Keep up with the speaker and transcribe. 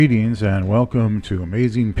Greetings and welcome to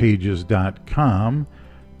AmazingPages.com,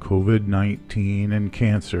 COVID-19 and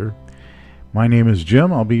Cancer. My name is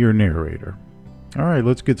Jim. I'll be your narrator. All right,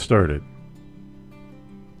 let's get started.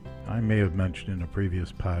 I may have mentioned in a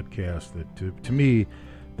previous podcast that to me,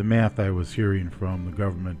 the math I was hearing from the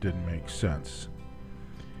government didn't make sense.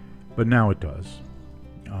 But now it does.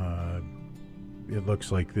 It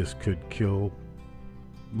looks like this could kill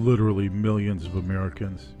literally millions of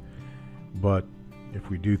Americans. But if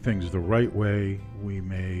we do things the right way, we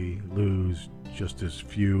may lose just as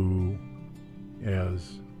few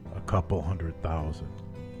as a couple 100,000.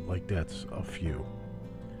 Like that's a few.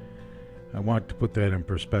 I want to put that in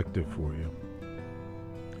perspective for you.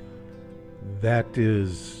 That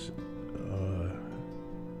is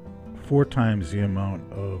 4 times the amount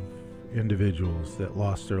of individuals that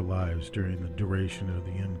lost their lives during the duration of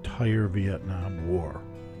the entire Vietnam War,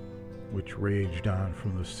 which raged on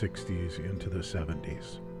from the 60s into the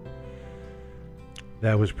 70s.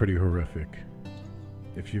 That was pretty horrific.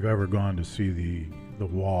 If you've ever gone to see the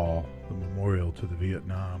wall, the memorial to the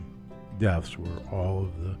Vietnam deaths, where all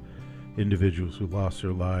of the individuals who lost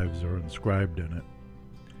their lives are inscribed in it,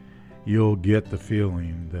 you'll get the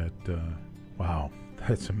feeling that, wow,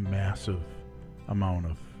 that's a massive amount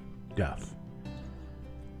of death.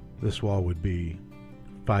 This wall would be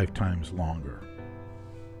 5 times longer.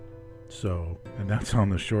 So, and that's on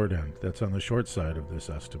the short end. That's on the short side of this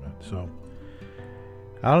estimate. So,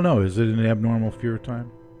 I don't know. Is it an abnormal fear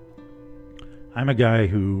time? I'm a guy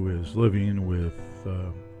who is living with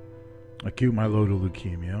acute myeloid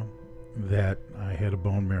leukemia that I had a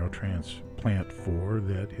bone marrow transplant for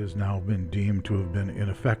that has now been deemed to have been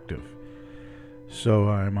ineffective. So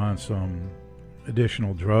I'm on some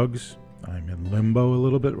additional drugs. I'm in limbo a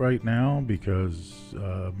little bit right now because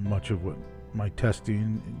much of what my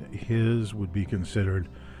testing would be considered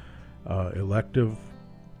elective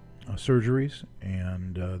surgeries,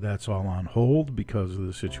 and that's all on hold because of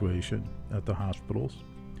the situation at the hospitals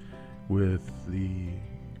with the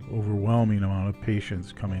overwhelming amount of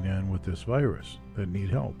patients coming in with this virus that need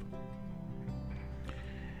help.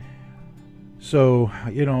 So,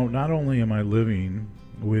 not only am I living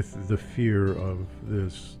with the fear of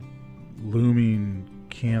this looming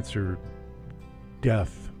cancer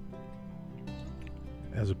death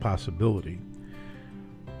as a possibility,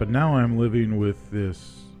 but now I'm living with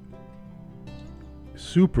this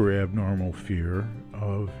super abnormal fear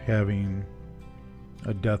of having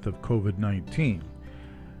a death of COVID-19.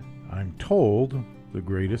 I'm told the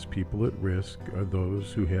greatest people at risk are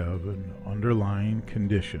those who have an underlying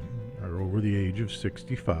condition, are over the age of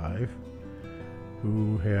 65,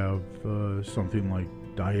 who have something like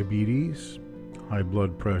diabetes, high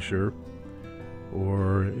blood pressure,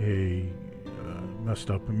 or a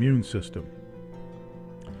messed up immune system.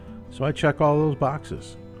 So I check all those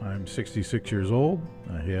boxes. I'm 66 years old.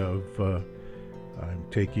 I'm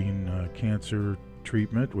taking cancer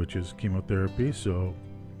treatment, which is chemotherapy, so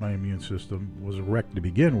my immune system was a wreck to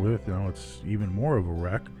begin with. Now it's even more of a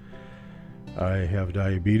wreck. I have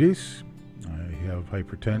diabetes. I have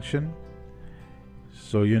hypertension.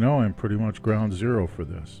 So I'm pretty much ground zero for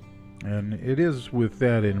this. And it is with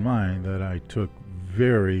that in mind that I took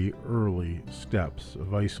very early steps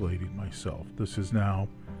of isolating myself. This is now,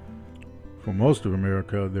 for most of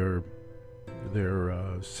America, their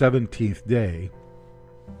 17th day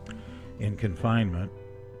in confinement,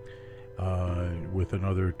 with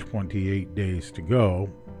another 28 days to go.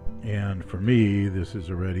 And for me, this is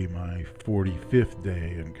already my 45th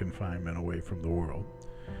day in confinement away from the world.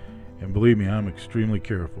 And believe me, I'm extremely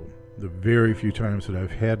careful. The very few times that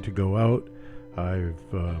I've had to go out, I've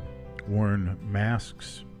worn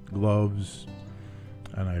masks, gloves,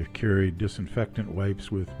 and I've carried disinfectant wipes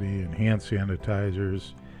with me and hand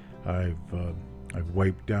sanitizers. I've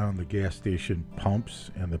wiped down the gas station pumps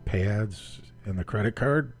and the pads and the credit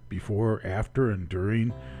card before, after, and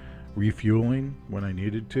during refueling when I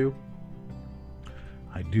needed to.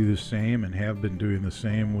 I do the same and have been doing the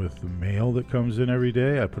same with the mail that comes in every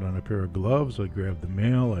day. I put on a pair of gloves, I grab the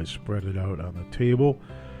mail, I spread it out on the table,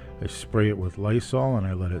 I spray it with Lysol, and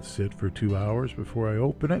I let it sit for 2 hours before I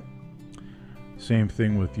open it. Same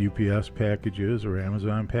thing with UPS packages or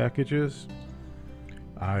Amazon packages.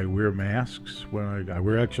 I wear masks when I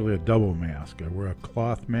wear actually a double mask. I wear a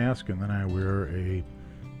cloth mask, and then I wear a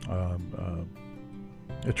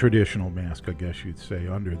traditional mask, I guess you'd say,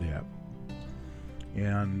 under that.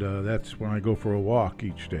 And that's when I go for a walk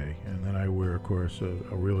each day. And then I wear, of course,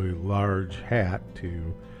 a really large hat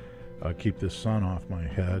to keep the sun off my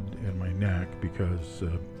head and my neck, because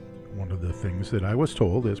one of the things that I was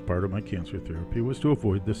told as part of my cancer therapy was to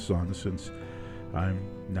avoid the sun, since I'm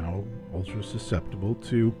now ultra susceptible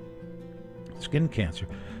to skin cancer.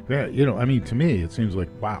 Yeah, you know, I mean, to me, it seems like,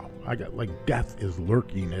 wow, I got like death is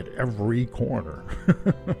lurking at every corner.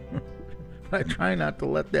 I try not to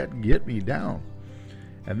let that get me down.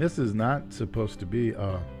 And this is not supposed to be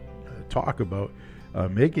talk about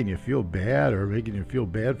making you feel bad or making you feel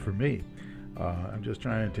bad for me. I'm just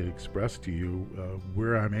trying to express to you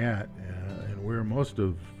where I'm at and where most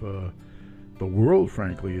of the world,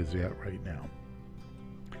 frankly, is at right now.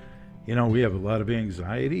 You know, we have a lot of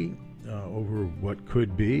anxiety over what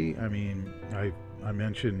could be. I mean, I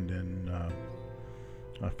mentioned in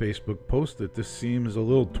a Facebook post that this seems a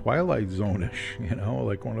little Twilight Zone-ish, you know,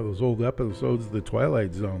 like one of those old episodes of the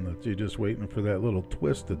Twilight Zone that you're just waiting for that little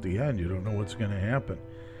twist at the end. You don't know what's going to happen.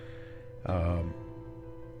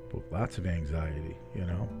 But lots of anxiety, you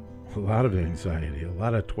know, a lot of anxiety, a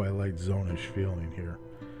lot of Twilight Zone-ish feeling here.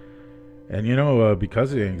 And, you know,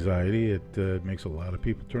 because of anxiety, it makes a lot of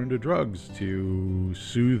people turn to drugs to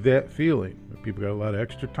soothe that feeling. People got a lot of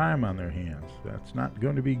extra time on their hands. That's not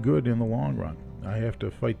going to be good in the long run. I have to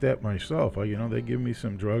fight that myself. You know, they give me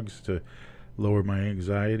some drugs to lower my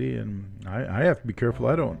anxiety, and I have to be careful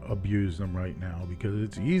I don't abuse them right now, because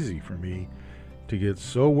it's easy for me to get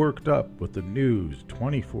so worked up with the news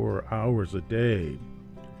 24 hours a day,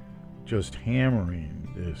 just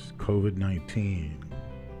hammering this COVID-19,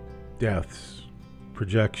 deaths,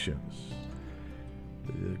 projections,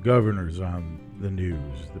 the governor's on the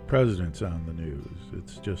news, the president's on the news.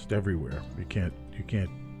 It's just everywhere. You can't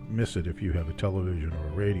miss it if you have a television or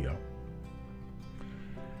a radio.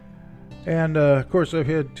 And of course, I've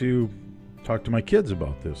had to talk to my kids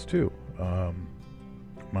about this too.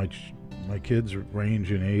 My kids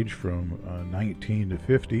range in age from 19 to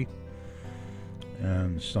 50,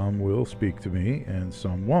 and some will speak to me and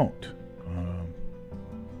some won't.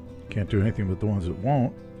 Can't do anything with the ones that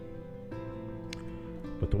won't.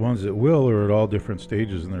 But the ones that will are at all different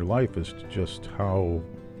stages in their life as to just how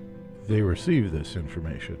they receive this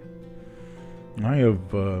information. I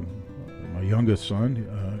have my youngest son,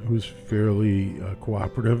 who's fairly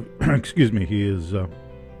cooperative. Excuse me. He is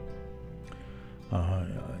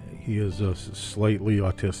slightly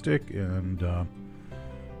autistic, and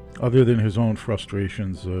other than his own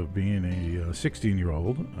frustrations of being a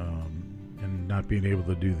 16-year-old and not being able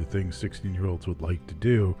to do the things 16-year-olds would like to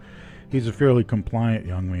do, he's a fairly compliant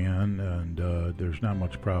young man, and there's not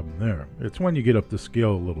much problem there. It's when you get up the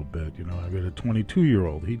scale a little bit. You know, I've got a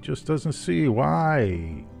 22-year-old. He just doesn't see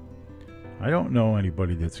why. I don't know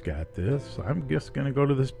anybody that's got this. I'm just going to go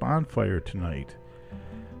to this bonfire tonight.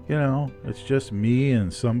 You know, it's just me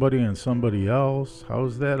and somebody else.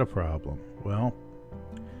 How's that a problem? Well,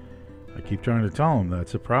 I keep trying to tell him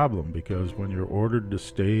that's a problem, because when you're ordered to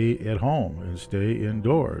stay at home and stay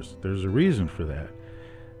indoors, there's a reason for that.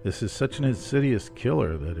 This is such an insidious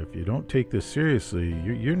killer that if you don't take this seriously,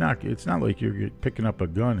 you're not. It's not like you're picking up a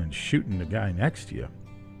gun and shooting the guy next to you,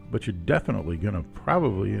 but you're definitely going to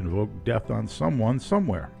probably invoke death on someone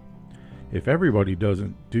somewhere. If everybody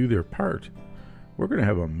doesn't do their part, we're going to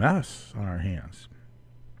have a mess on our hands.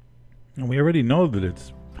 And we already know that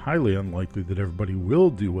it's highly unlikely that everybody will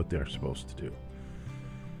do what they're supposed to do.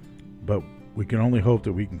 But we can only hope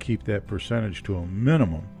that we can keep that percentage to a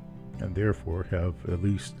minimum, and therefore have at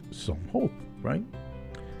least some hope, right?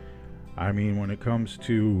 I mean, when it comes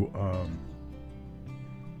to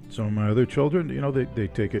some of my other children, you know, they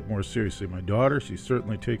take it more seriously. My daughter, she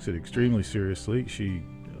certainly takes it extremely seriously. She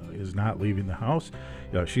is not leaving the house.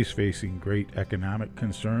 She's facing great economic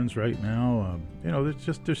concerns right now. You know,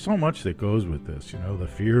 there's so much that goes with this. You know, the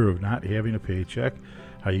fear of not having a paycheck.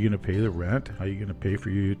 How are you going to pay the rent? How are you going to pay for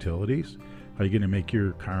your utilities? How are you going to make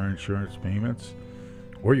your car insurance payments,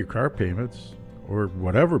 or your car payments, or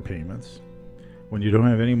whatever payments, when you don't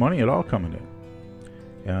have any money at all coming in?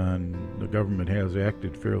 And the government has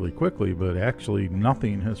acted fairly quickly, but actually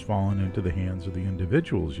nothing has fallen into the hands of the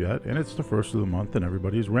individuals yet. And it's the first of the month, and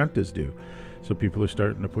everybody's rent is due. So people are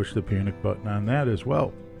starting to push the panic button on that as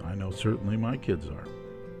well. I know certainly my kids are.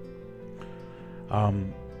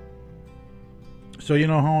 So you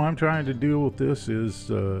know how I'm trying to deal with this is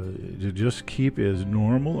to just keep as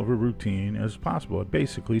normal of a routine as possible. I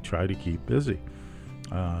basically try to keep busy.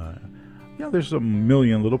 You know, there's a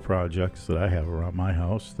million little projects that I have around my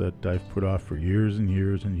house that I've put off for years and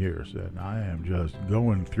years and years, and I am just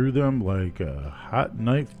going through them like a hot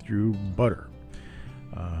knife through butter,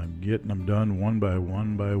 getting them done one by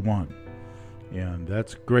one by one, and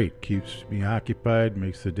that's great. Keeps me occupied,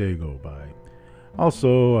 makes the day go by.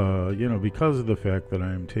 Also, you know, because of the fact that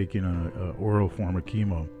I'm taking a oral form of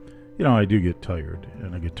chemo, you know, I do get tired,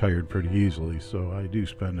 and I get tired pretty easily, so I do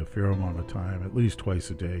spend a fair amount of time, at least twice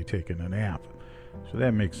a day, taking a nap. So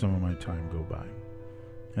that makes some of my time go by.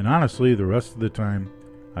 And honestly, the rest of the time,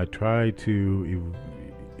 I try to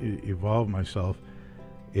evolve myself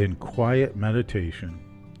in quiet meditation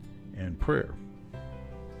and prayer.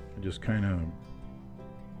 I just kind of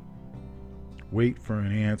wait for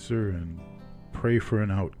an answer and pray for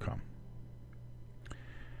an outcome.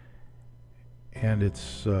 And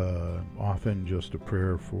it's often just a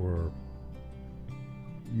prayer for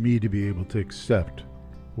me to be able to accept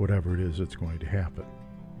whatever it is that's going to happen.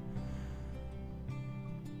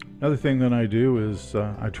 Another thing that I do is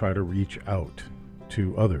I try to reach out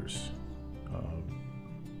to others.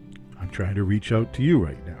 I'm trying to reach out to you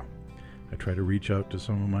right now. I try to reach out to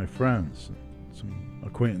some of my friends, some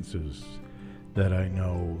acquaintances that I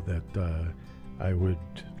know that I would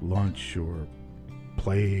lunch or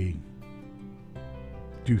play,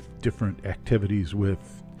 do different activities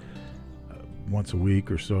with once a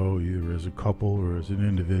week or so, either as a couple or as an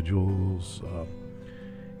individuals.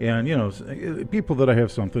 And, you know, people that I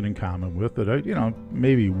have something in common with that I, you know,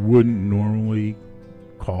 maybe wouldn't normally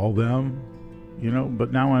call them, you know,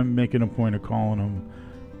 but now I'm making a point of calling them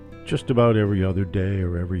just about every other day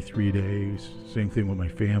or every 3 days. Same thing with my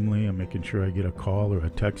family. I'm making sure I get a call or a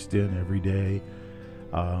text in every day.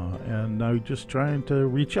 And I'm just trying to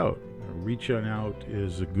reach out. Reaching out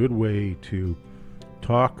is a good way to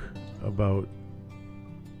talk about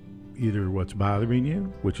either what's bothering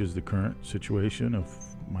you, which is the current situation of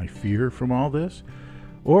my fear from all this,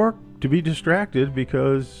 or to be distracted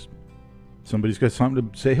because somebody's got something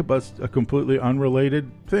to say about a completely unrelated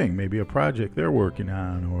thing, maybe a project they're working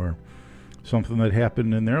on or something that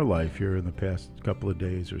happened in their life here in the past couple of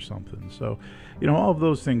days or something. So, you know, all of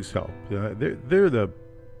those things help. They're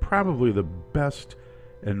probably the best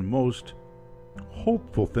and most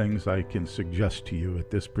hopeful things I can suggest to you at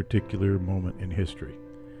this particular moment in history.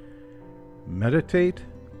 Meditate,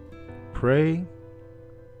 pray,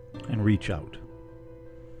 and reach out.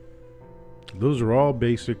 Those are all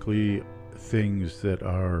basically things that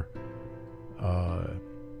are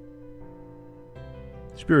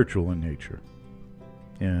spiritual in nature.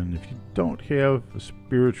 And if you don't have a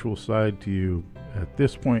spiritual side to you at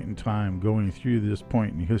this point in time, going through this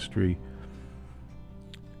point in history,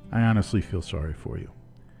 I honestly feel sorry for you.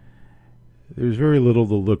 There's very little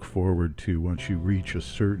to look forward to once you reach a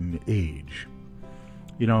certain age.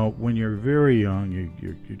 You know, when you're very young,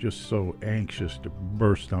 you're just so anxious to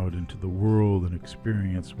burst out into the world and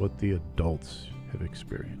experience what the adults have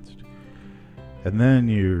experienced. And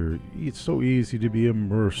then it's so easy to be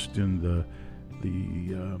immersed in the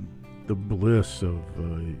bliss of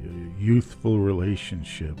youthful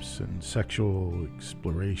relationships and sexual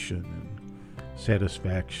exploration and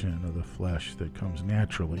satisfaction of the flesh that comes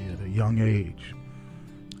naturally at a young age.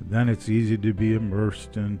 And then it's easy to be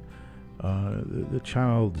immersed in the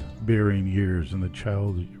childbearing years and the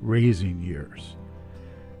child-raising years.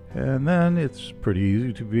 And then it's pretty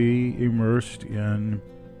easy to be immersed in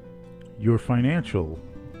your financial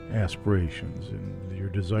aspirations and your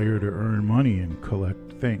desire to earn money and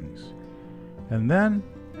collect things. And then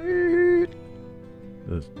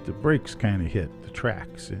the brakes kind of hit the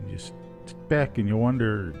tracks and you sit back and you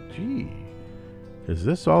wonder, gee, is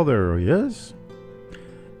this all there is?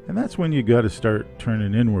 And that's when you got to start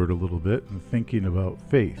turning inward a little bit and thinking about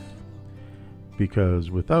faith.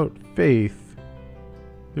 Because without faith,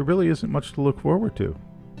 there really isn't much to look forward to.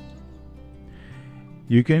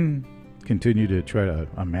 You can continue to try to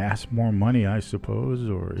amass more money, I suppose,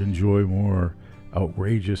 or enjoy more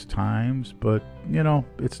outrageous times, but, you know,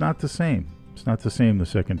 it's not the same. It's not the same the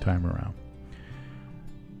second time around.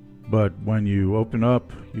 But when you open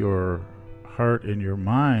up your heart and your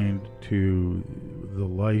mind to the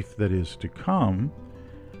life that is to come,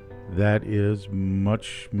 that is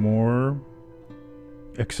much more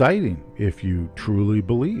exciting if you truly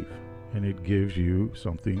believe, and it gives you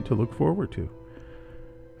something to look forward to.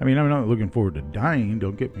 I mean, I'm not looking forward to dying,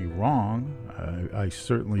 don't get me wrong. I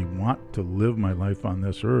certainly want to live my life on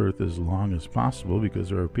this earth as long as possible because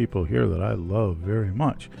there are people here that I love very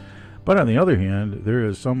much. But on the other hand, there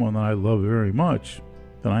is someone that I love very much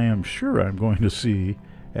that I am sure I'm going to see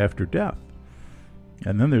after death.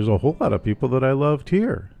 And then there's a whole lot of people that I loved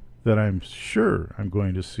here that I'm sure I'm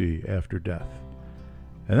going to see after death.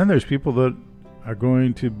 And then there's people that are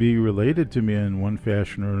going to be related to me in one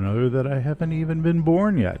fashion or another that I haven't even been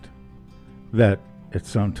born yet, that at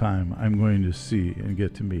some time I'm going to see and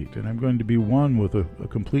get to meet. And I'm going to be one with a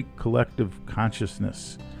complete collective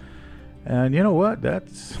consciousness. And you know what?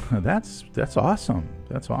 That's awesome.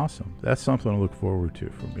 That's awesome. That's something to look forward to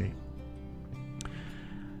for me.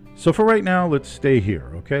 So for right now, let's stay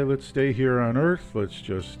here, okay? Let's stay here on Earth. Let's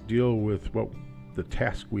just deal with what the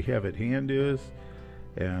task we have at hand is,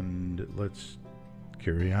 and let's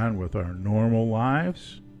carry on with our normal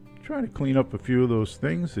lives. Try to clean up a few of those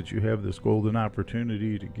things that you have this golden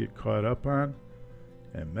opportunity to get caught up on,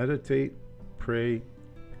 and meditate, pray,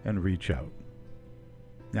 and reach out.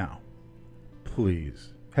 Now,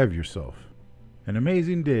 please have yourself an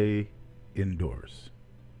amazing day indoors.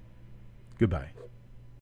 Goodbye.